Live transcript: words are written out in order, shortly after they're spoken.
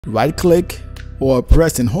Right click or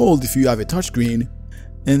press and hold if you have a touchscreen,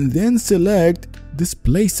 and then select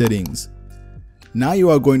Display Settings. Now you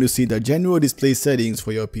are going to see the general display settings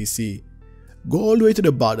for your PC. Go all the way to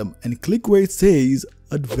the bottom and click where it says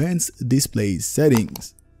Advanced Display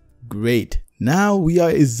Settings. Great, now we are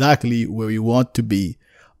exactly where we want to be.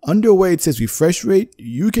 Under where it says refresh rate,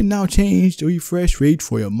 you can now change the refresh rate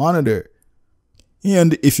for your monitor.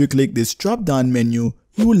 And if you click this drop down menu,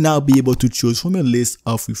 you will now be able to choose from a list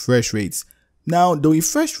of refresh rates. Now, the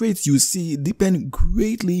refresh rates you see depend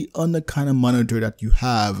greatly on the kind of monitor that you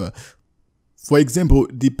have. For example,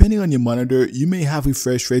 depending on your monitor, you may have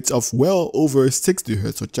refresh rates of well over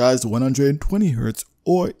 60Hz, such as 120Hz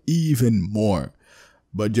or even more.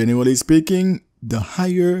 But generally speaking, the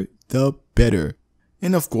higher the better.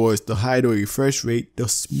 And of course, the higher the refresh rate, the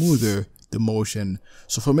smoother the motion.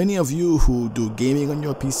 So for many of you who do gaming on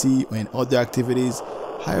your PC and other activities,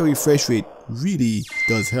 higher refresh rate really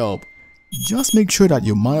does help. Just make sure that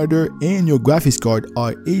your monitor and your graphics card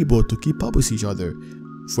are able to keep up with each other.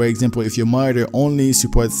 For example, if your monitor only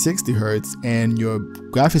supports 60Hz and your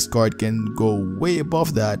graphics card can go way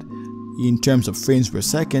above that in terms of frames per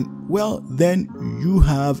second, well, then you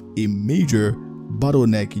have a major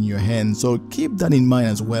bottleneck in your hand. So keep that in mind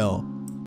as well.